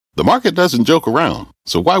The market doesn't joke around,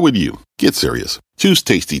 so why would you? Get serious. Choose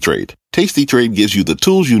Tasty Trade. Tasty Trade gives you the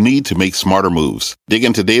tools you need to make smarter moves. Dig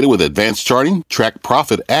into data with advanced charting, track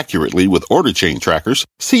profit accurately with order chain trackers,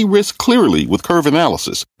 see risk clearly with curve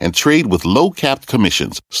analysis, and trade with low-capped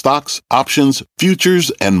commissions, stocks, options,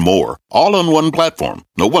 futures, and more. All on one platform.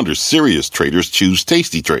 No wonder serious traders choose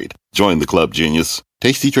Tasty Trade. Join the club, genius.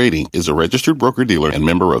 Tasty Trading is a registered broker-dealer and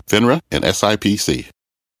member of FINRA and SIPC.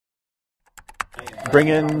 Bring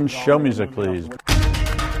in show music, please.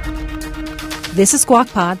 This is Squawk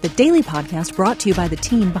Pod, the daily podcast brought to you by the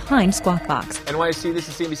team behind Squawk Box. NYC, this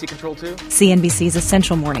is CNBC Control 2. CNBC's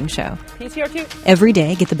essential morning show. PCR2. Every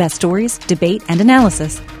day, get the best stories, debate, and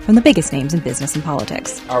analysis from the biggest names in business and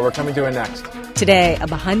politics. All right, we're coming to it next. Today, a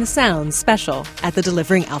behind-the-sounds special at the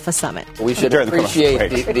Delivering Alpha Summit. We should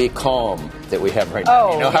appreciate the calm that we have right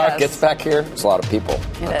now. You know how it gets back here? It's a lot of people.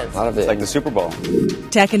 It is. A lot of it. It's like the Super Bowl.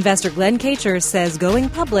 Tech investor Glenn Kacher says going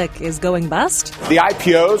public is going bust. The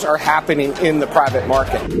IPOs are happening in the private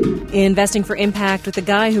market. Investing for impact with the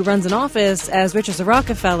guy who runs an office as rich as a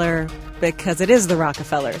Rockefeller, because it is the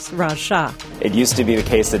Rockefellers, Raj Shah. It used to be the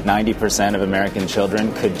case that 90% of American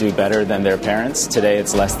children could do better than their parents. Today,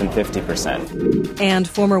 it's less than 50%. And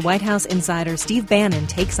former White House insider Steve Bannon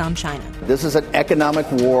takes on China. This is an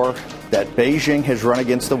economic war that Beijing has run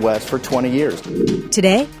against the West for 20 years.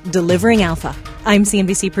 Today, Delivering Alpha. I'm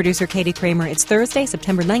CNBC producer Katie Kramer. It's Thursday,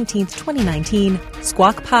 September 19th, 2019.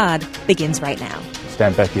 Squawk Pod begins right now.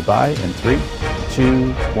 Stand Becky by in 3,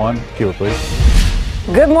 2, 1. Cue it, please.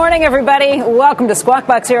 Good morning, everybody. Welcome to Squawk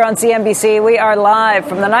Box here on CNBC. We are live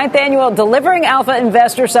from the 9th annual Delivering Alpha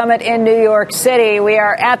Investor Summit in New York City. We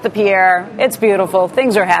are at the Pierre. It's beautiful.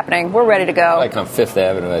 Things are happening. We're ready to go. Like on Fifth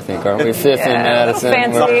Avenue, I think, aren't we? Fifth and Madison.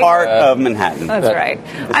 Fancy. We're The heart of Manhattan. That's right.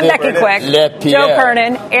 I'm Becky Quick, Joe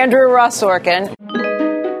Kernan, Andrew Ross Sorkin.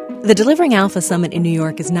 The Delivering Alpha Summit in New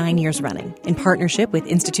York is 9 years running. In partnership with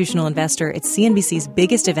Institutional Investor, it's CNBC's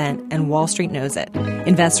biggest event, and Wall Street knows it.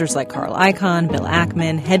 Investors like Carl Icahn, Bill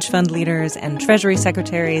Ackman, hedge fund leaders, and Treasury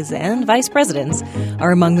secretaries and vice presidents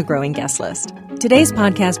are among the growing guest list. Today's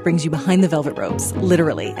podcast brings you behind the velvet ropes,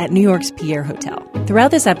 literally, at New York's Pierre Hotel.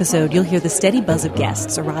 Throughout this episode, you'll hear the steady buzz of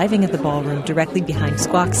guests arriving at the ballroom directly behind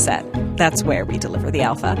Squawk's set. That's where we deliver the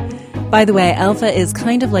alpha. By the way, alpha is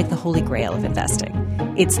kind of like the holy grail of investing.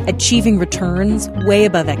 It's achieving returns way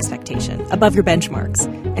above expectation, above your benchmarks,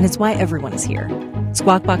 and it's why everyone is here.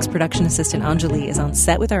 Squawk Box production assistant Anjali is on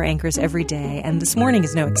set with our anchors every day, and this morning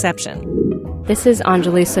is no exception. This is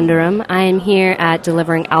Anjali Sundaram. I am here at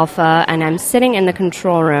Delivering Alpha, and I'm sitting in the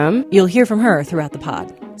control room. You'll hear from her throughout the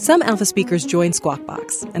pod. Some Alpha speakers join Squawk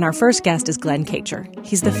Box, and our first guest is Glenn Kacher.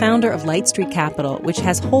 He's the founder of Light Street Capital, which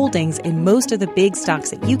has holdings in most of the big stocks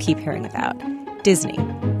that you keep hearing about. Disney,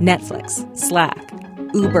 Netflix, Slack,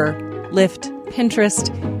 Uber, Lyft, Pinterest,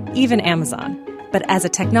 even Amazon. But as a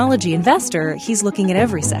technology investor, he's looking at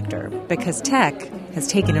every sector because tech has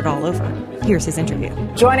taken it all over. Here's his interview.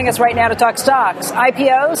 Joining us right now to talk stocks,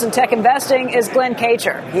 IPOs, and tech investing is Glenn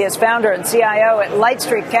Kacher. He is founder and CIO at Light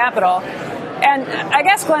Street Capital. And I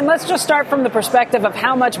guess, Glenn, let's just start from the perspective of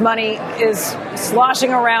how much money is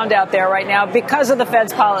sloshing around out there right now because of the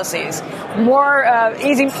Fed's policies. More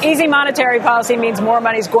easy monetary policy means more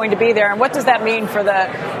money is going to be there. And what does that mean for the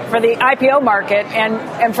IPO market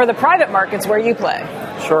and for the private markets where you play?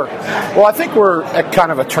 Sure. Well, I think we're at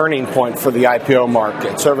kind of a turning point for the IPO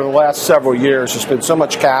markets. Over the last several years, there's been so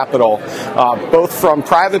much capital, both from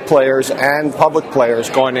private players and public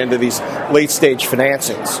players going into these late-stage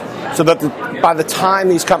financings. So that by the time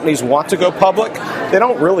these companies want to go public, they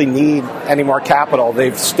don't really need any more capital.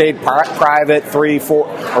 They've stayed private 3,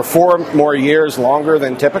 4, or 4 more years longer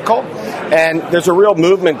than typical. And there's a real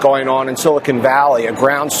movement going on in Silicon Valley, a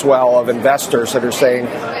groundswell of investors that are saying,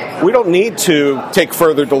 we don't need to take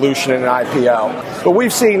further dilution in an IPO. But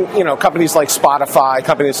we've seen, companies like Spotify,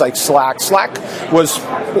 companies like Slack. Slack was,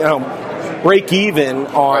 break even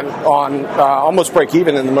almost break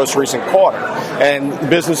even in the most recent quarter. And the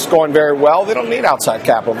business is going very well. They don't need outside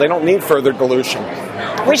capital. They don't need further dilution.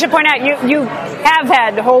 We should point out you have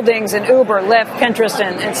had holdings in Uber, Lyft, Pinterest,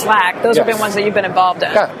 and Slack. Those have been ones that you've been involved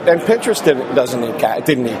in. Yeah, and Pinterest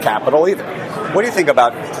didn't need capital either. What do you think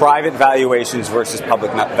about private valuations versus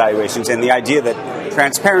public valuations and the idea that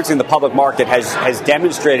transparency in the public market has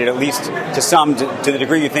demonstrated, at least to the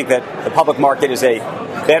degree you think that the public market is a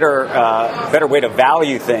better way to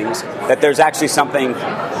value things, that there's actually something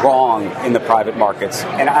wrong in the private markets?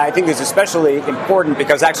 And I think it's especially important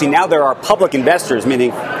because actually now there are public investors,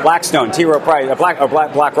 meaning Blackstone, T. Rowe Price,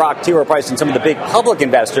 BlackRock, T. Rowe Price, and some of the big public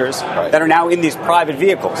investors that are now in these private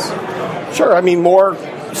vehicles. Sure. I mean, more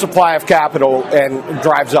supply of capital and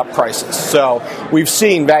drives up prices. So we've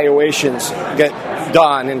seen valuations get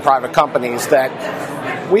done in private companies that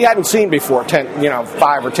we hadn't seen before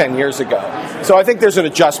 5 or 10 years ago. So I think there's an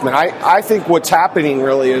adjustment. I think what's happening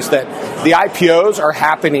really is that the IPOs are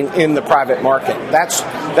happening in the private market.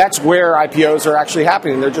 That's where IPOs are actually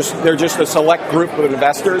happening. They're just a select group of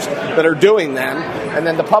investors that are doing them, and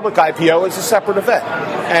then the public IPO is a separate event.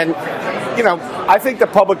 And I think the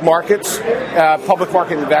public market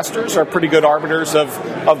investors are pretty good arbiters of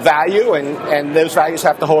value, and those values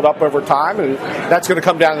have to hold up over time, and that's going to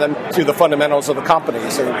come down to the fundamentals of the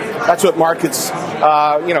companies. And that's what markets,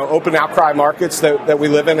 open outcry markets that we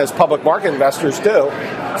live in as public market investors do.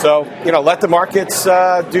 So, let the markets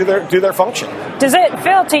do their function. Does it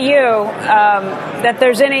feel to you that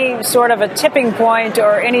there's any sort of a tipping point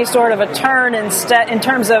or any sort of a turn in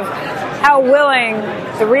terms of how willing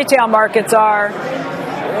the retail markets are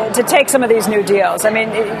to take some of these new deals? I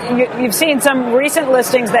mean, you've seen some recent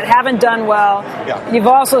listings that haven't done well. Yeah. You've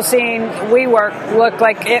also seen WeWork look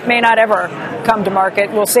like it may not ever come to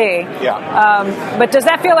market. We'll see. Yeah. But does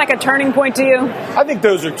that feel like a turning point to you? I think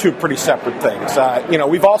those are two pretty separate things.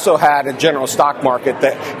 We've also had a general stock market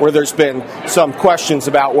where there's been some questions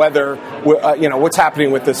about whether, what's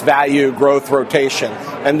happening with this value growth rotation.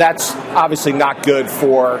 And that's obviously not good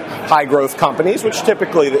for high growth companies, which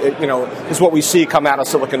typically, is what we see come out of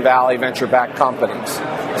Silicon Valley venture-backed companies.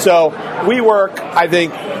 So WeWork, I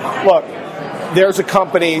think, look, there's a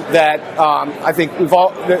company that I think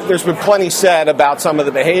there's been plenty said about some of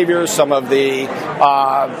the behaviors, some of the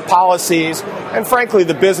policies, and frankly,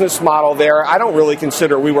 the business model there. I don't really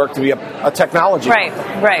consider WeWork to be a technology.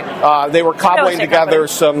 Right. They were cobbling together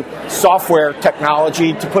some software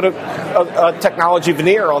technology to put a technology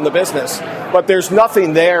veneer on the business, but there's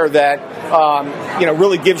nothing there that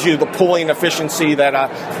really gives you the pooling efficiency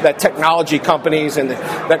that technology companies and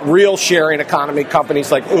that real sharing economy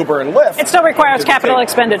companies like Uber and Lyft. It still requires capital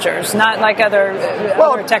expenditures, not like other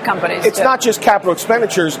tech companies. It's not just capital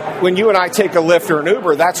expenditures. When you and I take a Lyft or an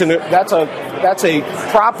Uber, that's a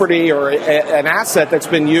property or an asset that's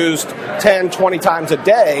been used 10, 20 times a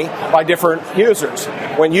day by different users.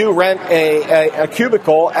 When you rent a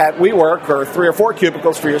cubicle at WeWork or 3 or 4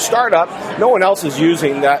 cubicles for your startup, no one else is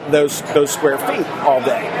using those square feet all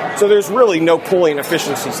day. So there's really no pooling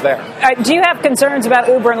efficiencies there. Do you have concerns about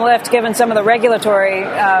Uber and Lyft given some of the regulatory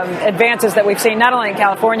advances that we've seen not only in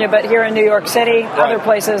California but here in New York City, other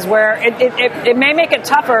places where it may make it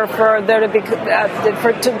tougher for there to be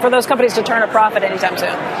for those companies to turn a profit anytime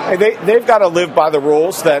soon? They've got to live by the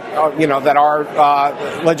rules that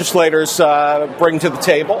our legislators bring to the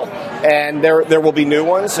table, and there will be new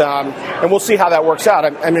ones, and we'll see how that works out.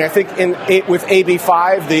 I mean, I think with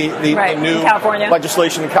AB5, the new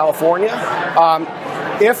legislation in California,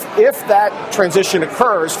 if that transition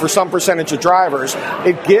occurs for some percentage of drivers,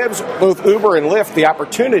 it gives both Uber and Lyft the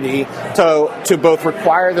opportunity to both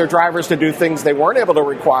require their drivers to do things they weren't able to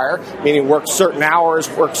require, meaning work certain hours,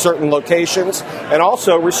 work certain locations, and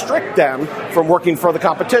also restrict them from working for the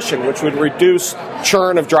competition, which would reduce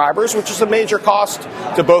churn of drivers, which is a major cost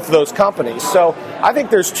to both of those companies. So I think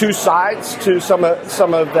there's two sides to some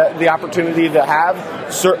of the opportunity to have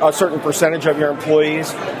a certain percentage of your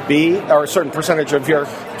employees or a certain percentage of your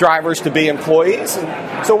drivers to be employees.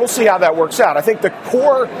 And so we'll see how that works out. I think the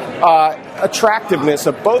core attractiveness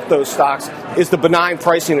of both those stocks is the benign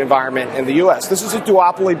pricing environment in the U.S. This is a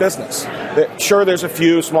duopoly business. Sure, there's a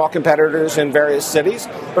few small competitors in various cities,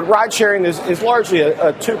 but ride-sharing is largely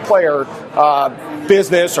a two-player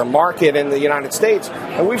business or market in the United States,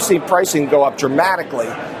 and we've seen pricing go up dramatically.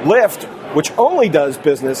 Lyft, which only does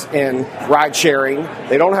business in ride-sharing,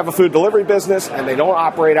 they don't have a food delivery business, and they don't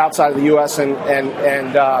operate outside of the U.S. and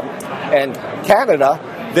Canada.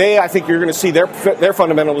 I think you're going to see their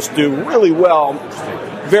fundamentals do really well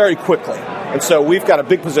very quickly. And so we've got a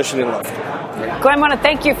big position in Lyft. Glenn, I want to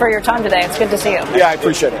thank you for your time today. It's good to see you. Yeah, I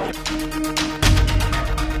appreciate it.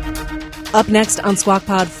 Up next on Squawk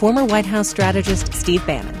Pod, former White House strategist Steve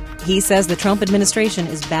Bannon. He says the Trump administration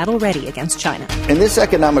is battle-ready against China. In this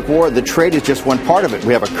economic war, the trade is just one part of it.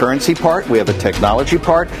 We have a currency part, we have a technology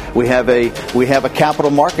part, we have a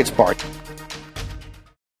capital markets part.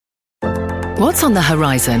 What's on the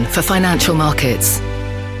horizon for financial markets?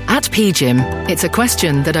 At PGIM, it's a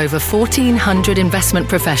question that over 1,400 investment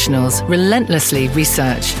professionals relentlessly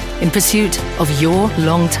research in pursuit of your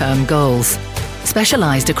long-term goals.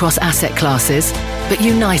 Specialized across asset classes, but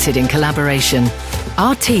united in collaboration,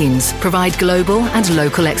 our teams provide global and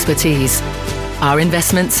local expertise. Our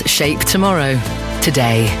investments shape tomorrow,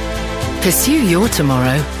 today. Pursue your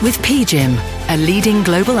tomorrow with PGIM, a leading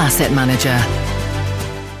global asset manager.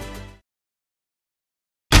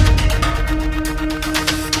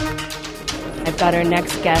 got our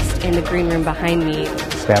next guest in the green room behind me.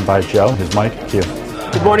 Stand by, Joe. His mic. Cue.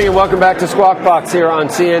 Good morning and welcome back to Squawk Box here on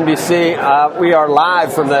CNBC. We are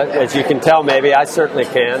live from as you can tell maybe, I certainly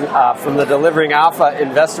can, from the Delivering Alpha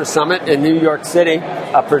Investor Summit in New York City,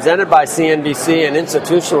 presented by CNBC and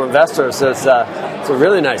institutional investors. It's a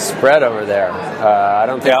really nice spread over there. I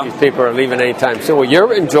don't think these people are leaving anytime soon. Well,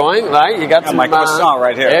 you're enjoying, right? You got some, my croissant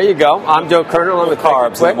right here. There you go. I'm Joe Kerner on the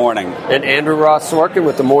carbs in the morning. And Andrew Ross Sorkin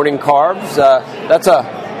with the morning carbs. That's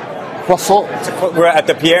a croissant. We're at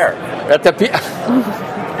the Pierre. At the Pierre.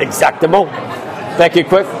 Exactement. Thank you,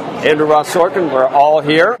 Quick. Andrew Ross Sorkin, we're all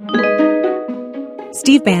here.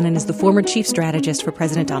 Steve Bannon is the former chief strategist for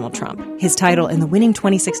President Donald Trump. His title in the winning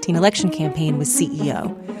 2016 election campaign was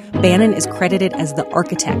CEO. Bannon is credited as the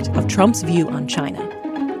architect of Trump's view on China.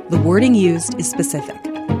 The wording used is specific: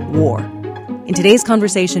 war. In today's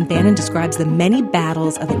conversation, Bannon describes the many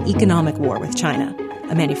battles of an economic war with China.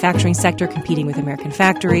 A manufacturing sector competing with American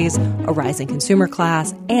factories, a rising consumer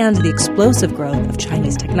class, and the explosive growth of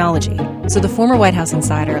Chinese technology. So the former White House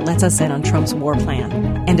insider lets us in on Trump's war plan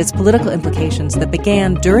and its political implications that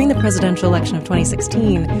began during the presidential election of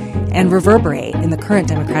 2016 and reverberate in the current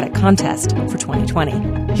Democratic contest for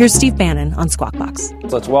 2020. Here's Steve Bannon on Squawk Box.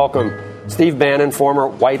 Let's welcome Steve Bannon, former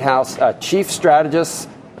White House chief strategist.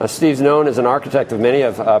 Steve's known as an architect of many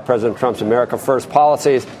of President Trump's America First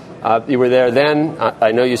policies. You were there then.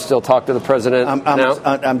 I know you still talk to the president now.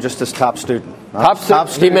 I'm just his top student. Top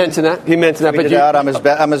student. He mentioned that.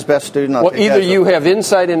 But I'm his best student. Well, either you have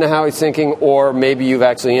insight into how he's thinking, or maybe you've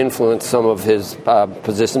actually influenced some of his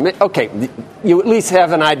position. Okay, you at least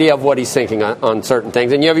have an idea of what he's thinking on certain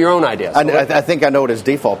things, and you have your own ideas. I think I know what his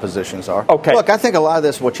default positions are. Okay. Look, I think a lot of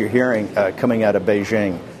this, what you're hearing coming out of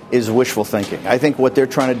Beijing, is wishful thinking. I think what they're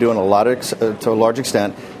trying to do to a large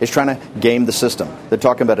extent is trying to game the system. They're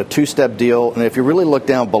talking about a two-step deal, and if you really look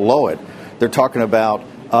down below it, they're talking about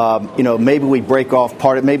maybe we break off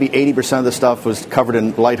part of, maybe 80% of the stuff was covered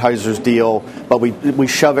in Lighthizer deal, but we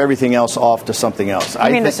shove everything else off to something else. I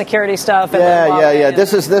mean the security stuff. Yeah.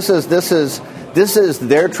 This is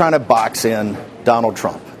they're trying to box in Donald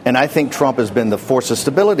Trump, and I think Trump has been the force of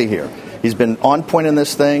stability here. He's been on point in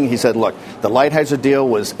this thing. He said, look, the Lighthizer deal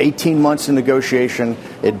was 18 months in negotiation.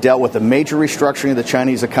 It dealt with a major restructuring of the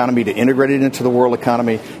Chinese economy to integrate it into the world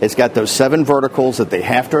economy. It's got those 7 verticals that they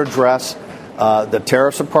have to address. The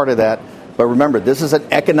tariffs are part of that. But remember, this is an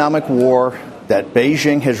economic war that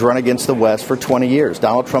Beijing has run against the West for 20 years.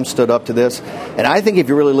 Donald Trump stood up to this. And I think if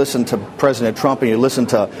you really listen to President Trump and you listen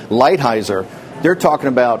to Lighthizer, they're talking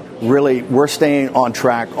about really we're staying on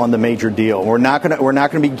track on the major deal. We're not going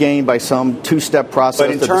to be gained by some two-step process. But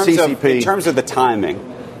in terms of the timing,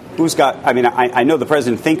 who's got? I mean, I know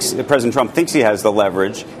President Trump thinks he has the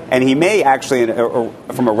leverage, and he may actually,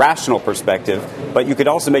 from a rational perspective. But you could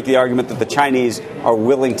also make the argument that the Chinese are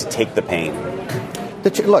willing to take the pain.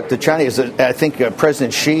 Look, the Chinese, I think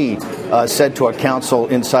President Xi said to a council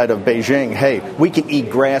inside of Beijing, hey, we can eat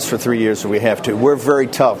grass for 3 years if we have to. We're very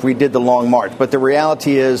tough. We did the long march. But the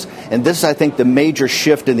reality is, and this is, I think, the major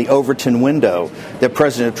shift in the Overton window that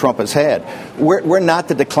President Trump has had, we're not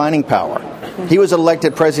the declining power. He was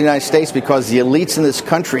elected president of the United States because the elites in this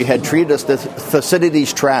country had treated us the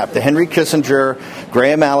Thucydides trap, the Henry Kissinger,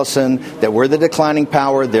 Graham Allison, that we're the declining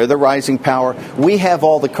power, they're the rising power. We have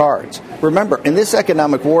all the cards. Remember, in this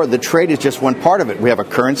economic war, the trade is just one part of it. We have a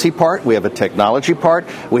currency part, we have a technology part,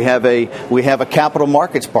 we have a capital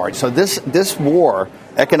markets part. So this war,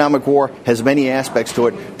 economic war, has many aspects to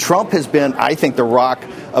it. Trump has been, I think, the rock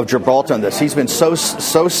of Gibraltar on this. He's been so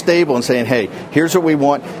stable in saying, hey, here's what we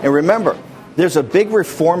want. And remember, there's a big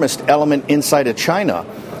reformist element inside of China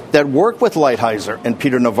that worked with Lighthizer and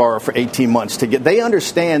Peter Navarro for 18 months to get. They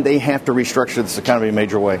understand they have to restructure this economy in a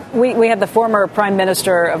major way. We had the former Prime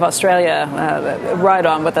Minister of Australia, Kevin Rudd,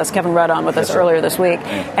 on with us earlier this week,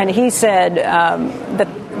 and he said that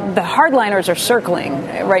the hardliners are circling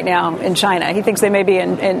right now in China. He thinks they may be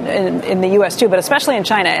in the U.S. too, but especially in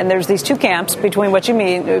China. And there's these two camps between what you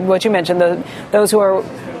mentioned, those who are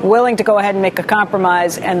willing to go ahead and make a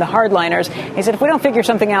compromise and the hardliners. He said, if we don't figure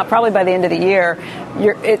something out, probably by the end of the year,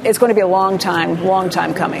 it's going to be a long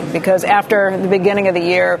time coming, because after the beginning of the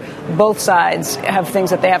year, both sides have things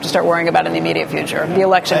that they have to start worrying about in the immediate future. The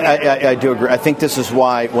election. I do agree. I think this is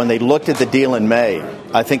why when they looked at the deal in May,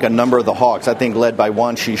 I think a number of the hawks, I think led by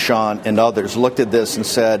Wang Qishan and others, looked at this and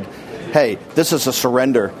said, hey, this is a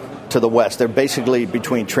surrender to the West. They're basically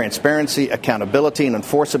between transparency, accountability, and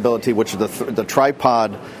enforceability, which is the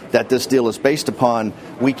tripod that this deal is based upon.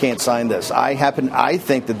 We can't sign this. I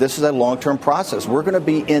think that this is a long-term process. We're going to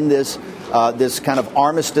be in this kind of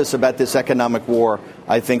armistice about this economic war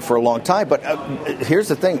I think, for a long time. But here's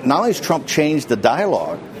the thing. Not only has Trump changed the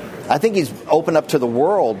dialogue, I think he's opened up to the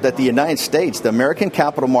world that the United States, the American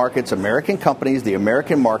capital markets, American companies, the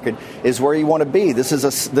American market is where you want to be. This is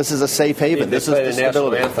a safe haven. This is the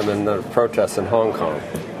national anthem in the protests in Hong Kong.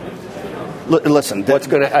 Listen, what's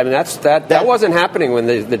going to? I mean, that wasn't happening when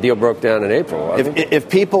the deal broke down in April. If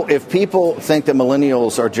people think that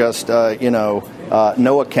millennials are just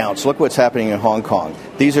no accounts, look what's happening in Hong Kong.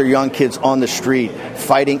 These are young kids on the street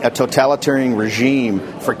fighting a totalitarian regime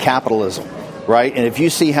for capitalism. Right? And if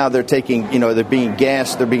you see how they're taking, they're being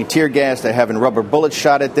gassed, they're being tear gassed, they're having rubber bullets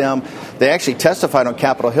shot at them. They actually testified on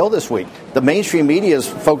Capitol Hill this week. The mainstream media is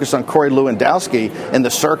focused on Corey Lewandowski and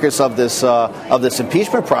the circus of this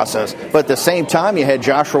impeachment process. But at the same time, you had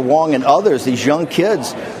Joshua Wong and others, these young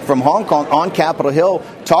kids from Hong Kong on Capitol Hill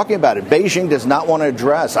talking about it. Beijing does not want to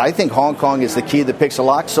address. I think Hong Kong is the key that picks a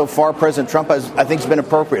lock. So far, President Trump has been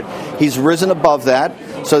appropriate. He's risen above that,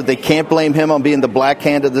 so they can't blame him on being the black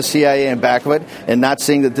hand of the CIA in back of it and not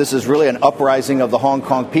seeing that this is really an uprising of the Hong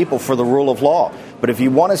Kong people for the rule of law. But if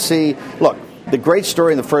you want to see, look, the great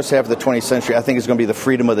story in the first half of the 20th century, I think, is going to be the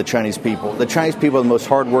freedom of the Chinese people. The Chinese people are the most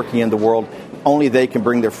hardworking in the world. Only they can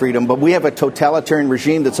bring their freedom. But we have a totalitarian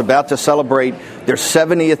regime that's about to celebrate their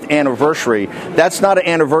 70th anniversary. That's not an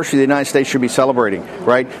anniversary the United States should be celebrating,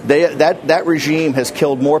 right? That regime has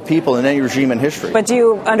killed more people than any regime in history. But do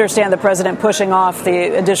you understand the president pushing off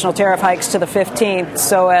the additional tariff hikes to the 15th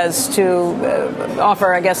so as to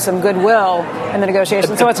offer, I guess, some goodwill in the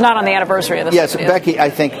negotiations? So it's not on the anniversary of this. Yes, Becky,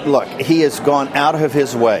 I think, look, he has gone out of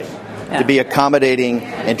his way to be accommodating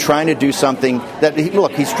and trying to do something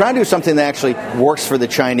he's trying to do something that actually works for the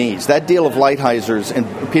Chinese. That deal of Lighthizer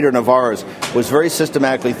and Peter Navarro's was very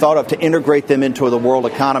systematically thought of to integrate them into the world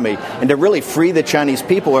economy and to really free the Chinese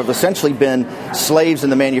people who have essentially been slaves in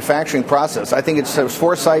the manufacturing process. I think it's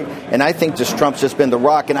foresight, and I think Trump's just been the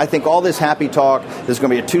rock. And I think all this happy talk, there's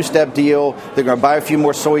going to be a two-step deal, they're going to buy a few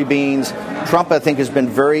more soybeans. Trump, I think, has been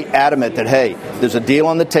very adamant that, hey, there's a deal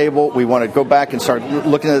on the table. We want to go back and start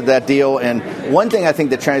looking at that deal. And one thing I think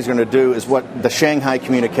that China's going to do is what the Shanghai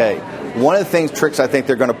Communique. One of the tricks I think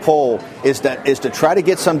they're going to pull is to try to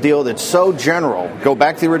get some deal that's so general, go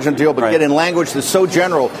back to the original deal, but get in language that's so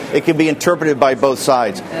general it can be interpreted by both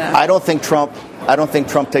sides. Yeah. I don't think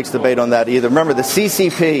Trump takes the bait on that either. Remember, the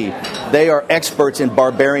CCP, they are experts in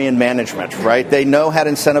barbarian management, right? They know how to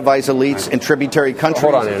incentivize elites in tributary countries.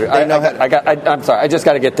 Hold on, Andrew. I'm sorry. I just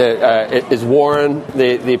got to get to, is Warren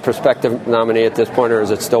the prospective nominee at this point, or is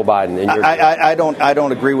it still Biden? I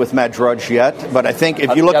don't agree with Matt Drudge yet, but I think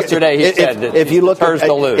if you look yesterday he said that if you look at,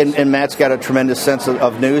 to lose. And Matt's got a tremendous sense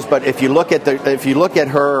of news, but if you look at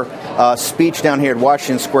her speech down here at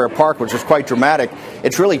Washington Square Park, which was quite dramatic,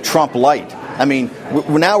 it's really Trump light. I mean,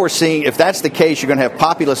 now we're seeing, if that's the case, you're going to have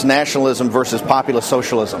populist nationalism versus populist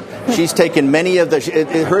socialism. She's taken many of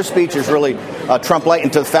her speech is really Trump light,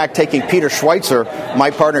 and to the fact taking Peter Schweitzer,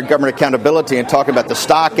 my partner in government accountability, and talking about the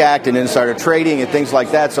Stock Act and insider trading and things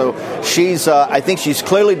like that. So I think she's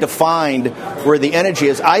clearly defined where the energy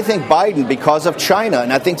is. I think Biden, because of China,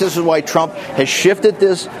 and I think this is why Trump has shifted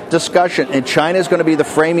this discussion, and China is going to be the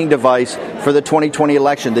framing device for the 2020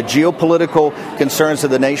 election, the geopolitical concerns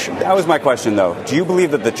of the nation. That was my question, though. Do you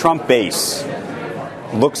believe that the Trump base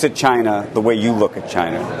looks at China the way you look at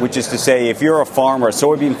China, which is to say, if you're a farmer, a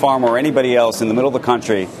soybean farmer, or anybody else in the middle of the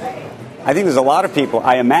country, I think there's a lot of people,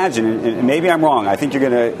 I imagine, and maybe I'm wrong, I think you're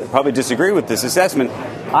going to probably disagree with this assessment,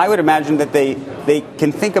 I would imagine that they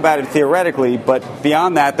can think about it theoretically, but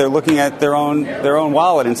beyond that, they're looking at their own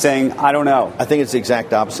wallet and saying, I don't know. I think it's the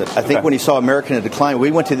exact opposite. I think when you saw America in decline,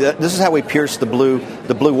 we went to this is how we pierced the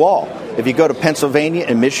blue wall. If you go to Pennsylvania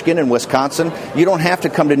and Michigan and Wisconsin, you don't have to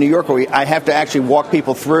come to New York. I have to actually walk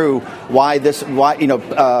people through why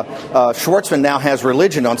Schwartzman now has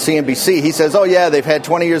religion on CNBC. He says, oh, yeah, they've had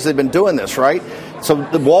 20 years they've been doing this, right? So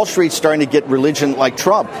the Wall Street's starting to get religion like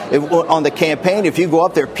Trump. On the campaign, if you go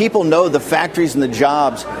up there, people know the factories and the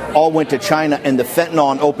jobs all went to China, and the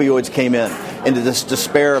fentanyl and opioids came into this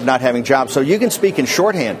despair of not having jobs. So you can speak in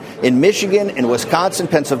shorthand. In Michigan, in Wisconsin,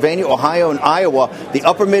 Pennsylvania, Ohio, and Iowa, the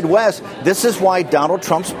upper Midwest, this is why Donald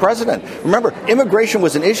Trump's president. Remember, immigration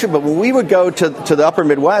was an issue, but when we would go to the upper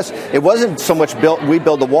Midwest, it wasn't so much we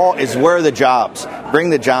build the wall, it's where are the jobs?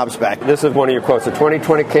 Bring the jobs back. This is one of your quotes. The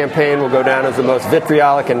 2020 campaign will go down as the most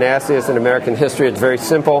vitriolic and nastiest in American history. It's very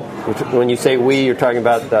simple. When you say we, you're talking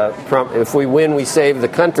about Trump. If we win, we save the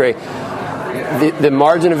country. The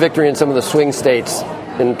margin of victory in some of the swing states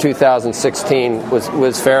in 2016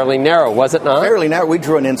 was fairly narrow, was it not? Fairly narrow. We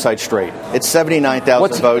drew an inside straight. It's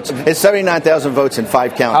 79,000 votes. It's 79,000 votes in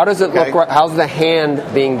 5 counties. How does it look? How's the hand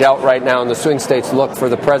being dealt right now in the swing states look for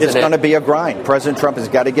the president? It's going to be a grind. President Trump has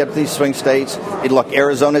got to get these swing states. Look,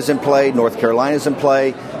 Arizona's in play. North Carolina's in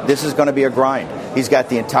play. This is going to be a grind. He's got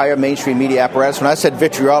the entire mainstream media apparatus. When I said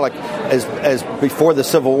vitriolic as before the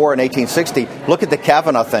Civil War in 1860, look at the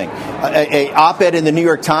Kavanaugh thing. A op-ed in the New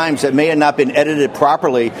York Times that may have not been edited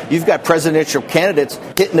properly. You've got presidential candidates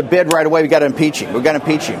hitting the bid right away. We've got to impeach him. We've got to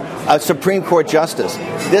impeach him. A Supreme Court justice.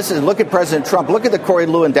 Look at President Trump. Look at the Corey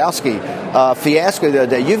Lewandowski fiasco the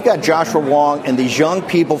other day. You've got Joshua Wong and these young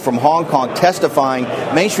people from Hong Kong testifying.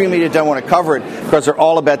 Mainstream media don't want to cover it because they're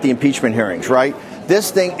all about the impeachment hearings, right?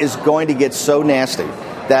 This thing is going to get so nasty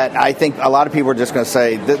that I think a lot of people are just going to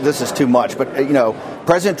say this is too much. But,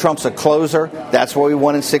 President Trump's a closer. That's why we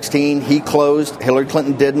won in 2016. He closed. Hillary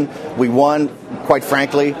Clinton didn't. We won, quite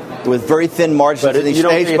frankly, with very thin margins in these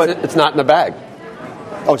states. But it's not in the bag.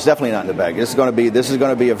 Oh, it's definitely not in the bag. This is going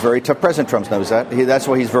to be a very tough. President Trump knows that. That's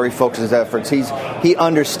why he's very focused on his efforts. He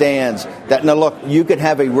understands that. Now, look, you could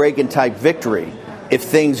have a Reagan-type victory if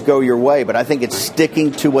things go your way, but I think it's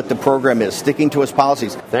sticking to what the program is, sticking to its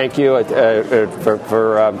policies. Thank you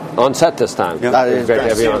for on set this time. Yeah. It's great to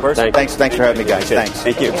have you on. Thanks for having me, guys. Thanks.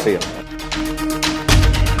 Thank you. See you.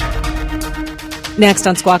 Next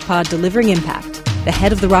on Squawk Pod, Delivering Impact. The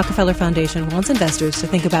head of the Rockefeller Foundation wants investors to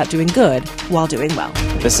think about doing good while doing well.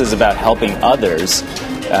 This is about helping others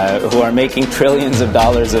who are making trillions of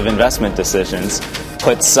dollars of investment decisions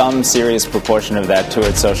put some serious proportion of that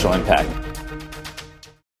towards social impact.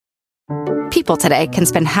 People today can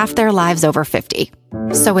spend half their lives over 50.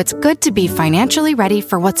 So it's good to be financially ready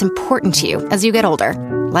for what's important to you as you get older,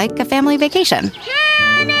 like a family vacation.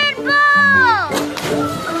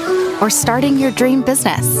 Or starting your dream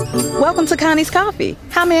business. Welcome to Connie's Coffee.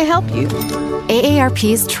 How may I help you?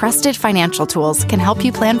 AARP's trusted financial tools can help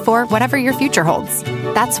you plan for whatever your future holds.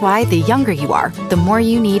 That's why the younger you are, the more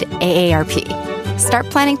you need AARP. Start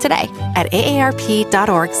planning today at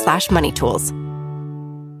aarp.org/moneytools.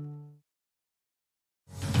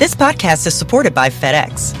 This podcast is supported by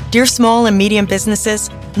FedEx. Dear small and medium businesses,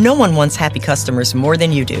 no one wants happy customers more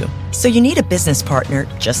than you do. So you need a business partner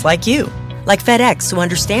just like you. Like FedEx, who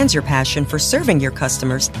understands your passion for serving your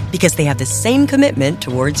customers because they have the same commitment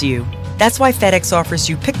towards you. That's why FedEx offers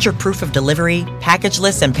you picture proof of delivery,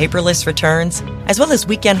 packageless and paperless returns, as well as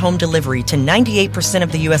weekend home delivery to 98%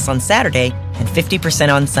 of the U.S. on Saturday and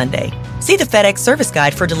 50% on Sunday. See the FedEx service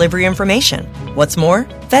guide for delivery information. What's more,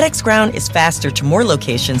 FedEx Ground is faster to more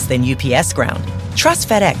locations than UPS Ground. Trust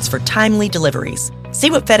FedEx for timely deliveries.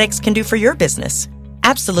 See what FedEx can do for your business.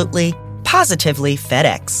 Absolutely, positively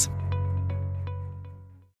FedEx.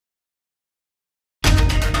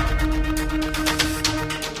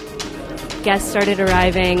 Guests started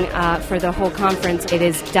arriving for the whole conference. It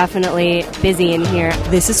is definitely busy in here.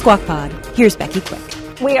 This is Squawk Pod. Here's Becky Quick.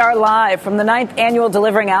 We are live from the 9th Annual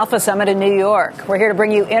Delivering Alpha Summit in New York. We're here to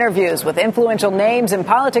bring you interviews with influential names in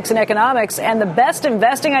politics and economics and the best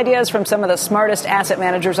investing ideas from some of the smartest asset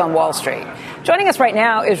managers on Wall Street. Joining us right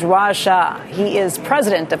now is Raj Shah. He is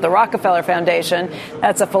president of the Rockefeller Foundation.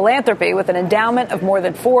 That's a philanthropy with an endowment of more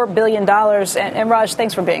than $4 billion. And Raj,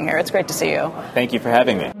 thanks for being here. It's great to see you. Thank you for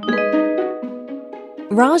having me.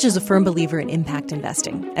 Raj is a firm believer in impact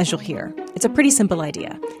investing, as you'll hear. It's a pretty simple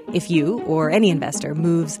idea. If you, or any investor,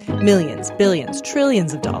 moves millions, billions,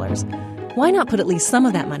 trillions of dollars, why not put at least some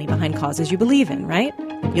of that money behind causes you believe in, right?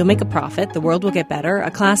 You'll make a profit, the world will get better,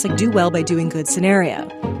 a classic do well by doing good scenario.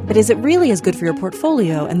 But is it really as good for your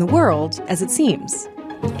portfolio and the world as it seems?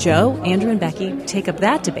 Joe, Andrew, and Becky take up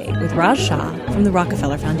that debate with Raj Shah from the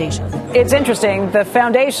Rockefeller Foundation. It's interesting. The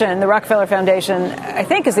foundation, the Rockefeller Foundation, I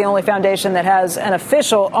think is the only foundation that has an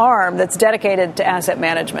official arm that's dedicated to asset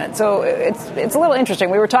management. So it's a little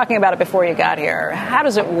interesting. We were talking about it before you got here. How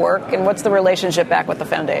does it work, and what's the relationship back with the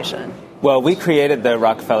foundation? Well, we created the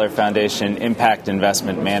Rockefeller Foundation Impact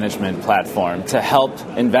Investment Management Platform to help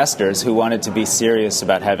investors who wanted to be serious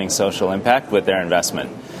about having social impact with their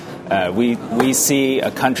investment. We see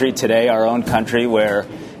a country today, our own country, where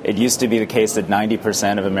it used to be the case that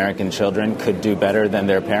 90% of American children could do better than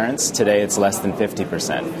their parents. Today, it's less than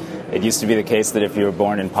 50%. It used to be the case that if you were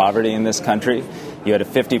born in poverty in this country, you had a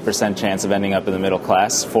 50% chance of ending up in the middle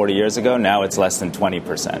class 40 years ago. Now it's less than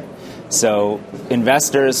 20%. So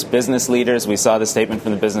investors, business leaders, we saw the statement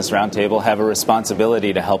from the Business Roundtable, have a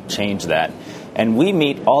responsibility to help change that. And we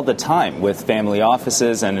meet all the time with family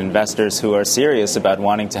offices and investors who are serious about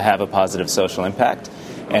wanting to have a positive social impact.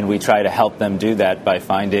 And we try to help them do that by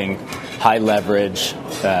finding high leverage,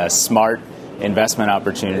 smart investment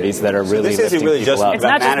opportunities that are really this isn't really just it's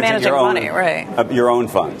not just managing money, right? Your own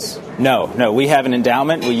funds. No. We have an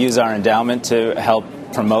endowment. We use our endowment to help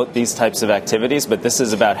promote these types of activities, but this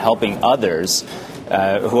is about helping others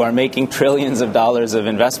who are making trillions of dollars of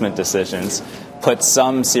investment decisions put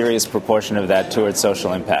some serious proportion of that towards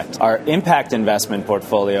social impact. Our impact investment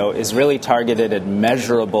portfolio is really targeted at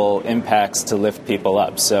measurable impacts to lift people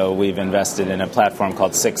up. So we've invested in a platform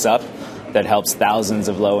called 6UP that helps thousands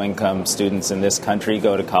of low-income students in this country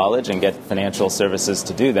go to college and get financial services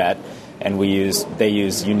to do that. And they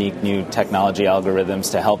use unique new technology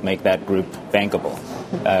algorithms to help make that group bankable.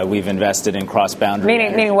 We've invested in cross-boundary.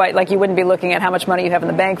 Meaning what? Like you wouldn't be looking at how much money you have in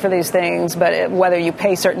the bank for these things, but whether you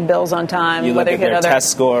pay certain bills on time, you whether look at their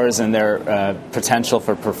test scores and their potential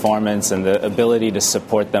for performance and the ability to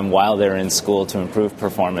support them while they're in school to improve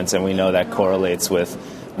performance, and we know that correlates with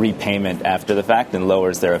repayment after the fact and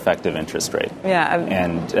lowers their effective interest rate. Yeah.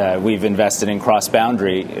 And we've invested in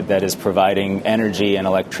cross-boundary that is providing energy and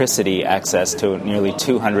electricity access to nearly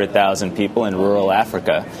 200,000 people in rural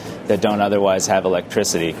Africa that don't otherwise have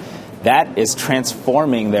electricity. That is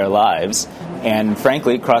transforming their lives. And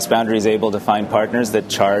frankly, cross-boundary is able to find partners that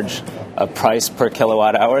charge a price per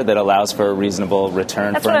kilowatt hour that allows for a reasonable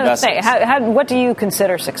return for investors. That's what I would say. What do you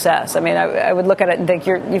consider success? I mean, I would look at it and think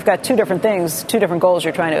you've got two different things, two different goals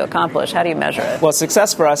you're trying to accomplish. How do you measure it? Well,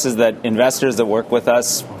 success for us is that investors that work with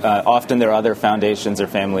us, often they're other foundations or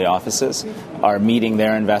family offices, are meeting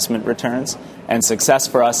their investment returns. And success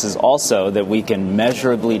for us is also that we can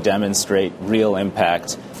measurably demonstrate real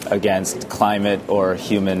impact against climate or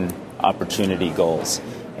human opportunity goals.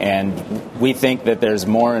 And we think that there's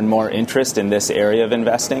more and more interest in this area of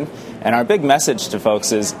investing. And our big message to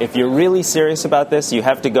folks is if you're really serious about this, you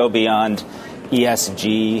have to go beyond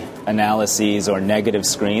ESG analyses or negative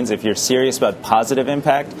screens. If you're serious about positive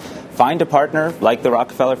impact, find a partner like the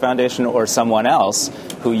Rockefeller Foundation or someone else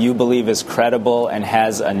who you believe is credible and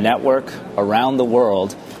has a network around the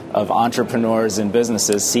world of entrepreneurs and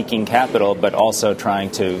businesses seeking capital, but also trying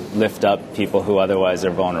to lift up people who otherwise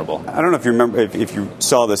are vulnerable. I don't know if you remember, if you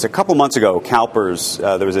saw this. A couple months ago, CalPERS,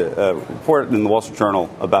 there was a report in the Wall Street Journal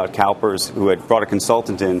about CalPERS who had brought a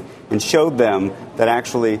consultant in and showed them that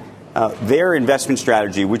actually their investment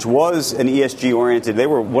strategy, which was an ESG-oriented, they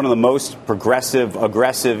were one of the most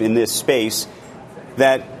aggressive in this space,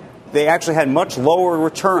 that they actually had much lower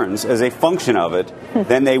returns as a function of it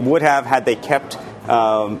than they would have had they kept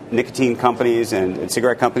nicotine companies and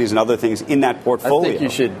cigarette companies and other things in that portfolio. I think you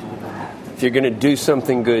should, if you're going to do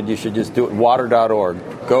something good, you should just do it. Water.org.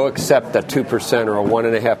 Go accept a 2% or a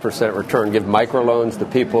 1.5% return. Give microloans to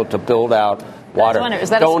people to build out water.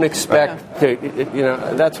 Don't expect to,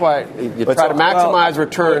 that's why you try to maximize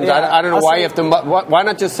returns. I don't know why you have to, why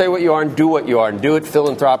not just say what you are and do what you are and do it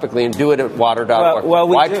philanthropically and do it at water.org?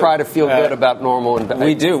 Why try to feel good about normal investment?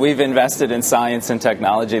 We do. We've invested in science and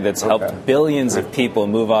technology that's helped billions of people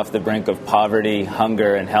move off the brink of poverty,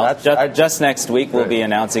 hunger, and health. Just next week, we'll be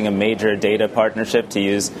announcing a major data partnership to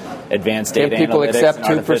use advanced data analytics. Can people accept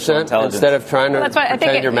 2% instead of trying to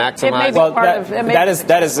pretend you're maximizing?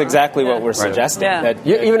 That is exactly what we're suggesting. Yeah.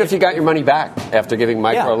 Even if you got your money back after giving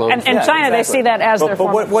microloans. And China, they see that as their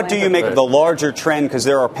form. But what do you make of the larger trend? Because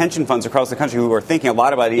there are pension funds across the country who are thinking a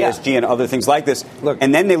lot about ESG and other things like this.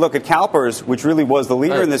 And then they look at CalPERS, which really was the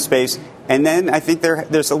leader in this space. And then I think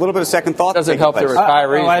there's a little bit of second thought. Doesn't help the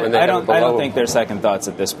retirees. I don't think there's second thouts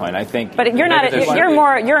at this point. I think. But you're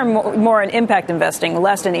more in impact investing,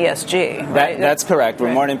 less in ESG. Right? That's correct.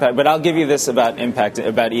 We're more in impact. But I'll give you this about impact,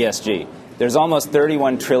 about ESG. There's almost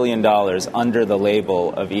 $31 trillion under the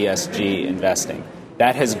label of ESG investing.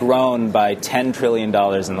 That has grown by $10 trillion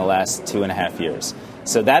in the last 2.5 years.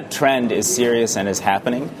 So that trend is serious and is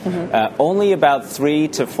happening. Only about 3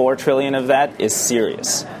 to 4 trillion of that is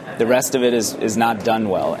serious. The rest of it is not done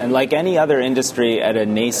well. And like any other industry at a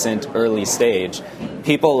nascent early stage,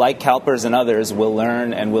 people like CalPERS and others will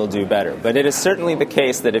learn and will do better. But it is certainly the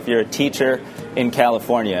case that if you're a teacher in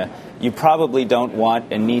California, you probably don't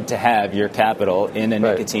want and need to have your capital in a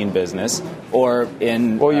nicotine business or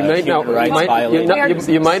in human rights violations.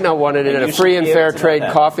 You might not want it in a free and fair trade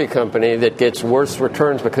coffee company that gets worse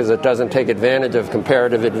returns because it doesn't take advantage of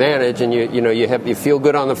comparative advantage, and you feel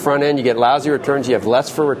good on the front end, you get lousy returns, you have less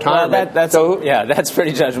for retirement. That's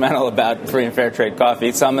pretty judgmental about free and fair trade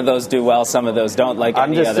coffee. Some of those do well, some of those don't.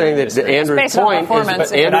 I'm just saying that Andrew's point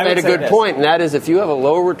is, Andrew made a good point, and that is if you have a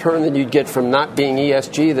lower return than you'd get from not being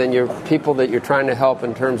ESG, then your people that you're trying to help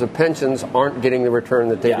in terms of pensions aren't getting the return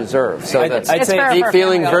that they deserve. So I'd say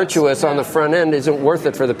feeling virtuous on the front end isn't worth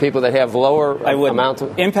it for the people that have lower amounts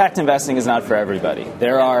of... Impact investing is not for everybody.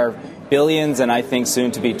 There are billions and I think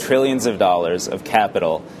soon to be trillions of dollars of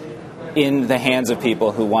capital in the hands of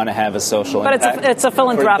people who want to have a social impact. But it's a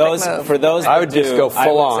philanthropic move. For those I would just go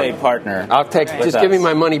full on. Say partner. I'll take. Just give me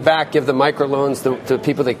my money back. Give the microloans to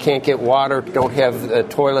people that can't get water, don't have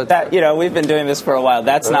toilets. We've been doing this for a while.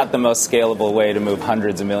 That's not the most scalable way to move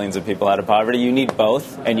hundreds of millions of people out of poverty. You need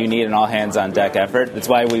both, and you need an all-hands-on-deck effort. That's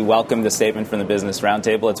why we welcome the statement from the Business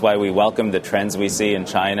Roundtable. It's why we welcome the trends we see in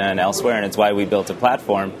China and elsewhere, and it's why we built a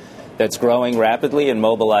platform that's growing rapidly and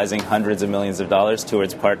mobilizing hundreds of millions of dollars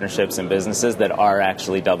towards partnerships and businesses that are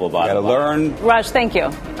actually double bottom line. Got to learn. Raj, thank you.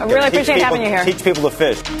 I really appreciate having you here. Teach people to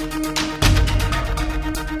fish.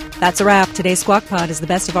 That's a wrap. Today's Squawk Pod is the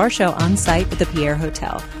best of our show on site at the Pierre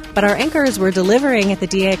Hotel. But our anchors were delivering at the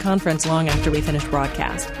DA conference long after we finished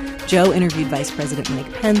broadcast. Joe interviewed Vice President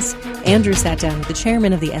Mike Pence, Andrew sat down with the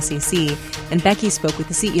chairman of the SEC, and Becky spoke with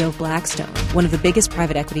the CEO of Blackstone, one of the biggest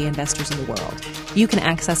private equity investors in the world. You can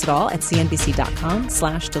access it all at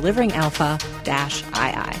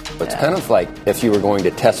cnbc.com/deliveringalpha-II. It's kind of like if you were going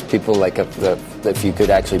to test people, like if you could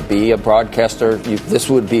actually be a broadcaster, this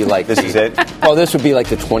would be like... This is it? Well, this would be like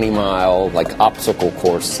the 20-mile obstacle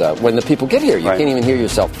course. When the people get here, you can't even hear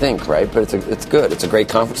yourself think, right? But it's good. It's a great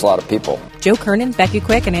conference, a lot of people. Joe Kernan, Becky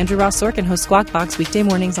Quick, and Andrew Ross Sorkin host Squawk Box weekday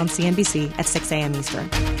mornings on CNBC at 6 a.m. Eastern.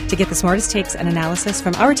 To get the smartest takes and analysis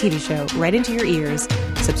from our TV show right into your ears,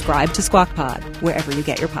 subscribe to Squawk Pod wherever you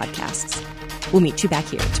get your podcasts. We'll meet you back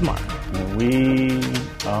here tomorrow. We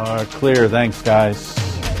are clear. Thanks, guys.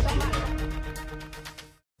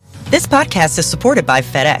 This podcast is supported by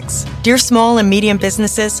FedEx. Dear small and medium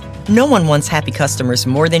businesses, no one wants happy customers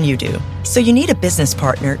more than you do. So you need a business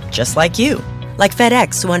partner just like you. Like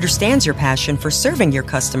FedEx, who understands your passion for serving your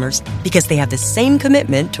customers because they have the same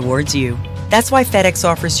commitment towards you. That's why FedEx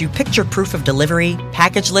offers you picture proof of delivery,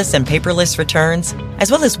 packageless and paperless returns,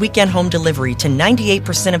 as well as weekend home delivery to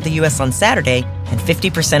 98% of the U.S. on Saturday and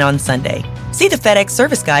 50% on Sunday. See the FedEx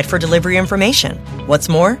service guide for delivery information. What's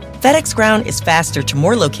more, FedEx Ground is faster to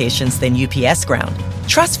more locations than UPS Ground.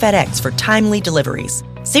 Trust FedEx for timely deliveries.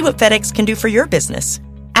 See what FedEx can do for your business.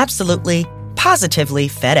 Absolutely, positively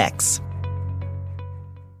FedEx.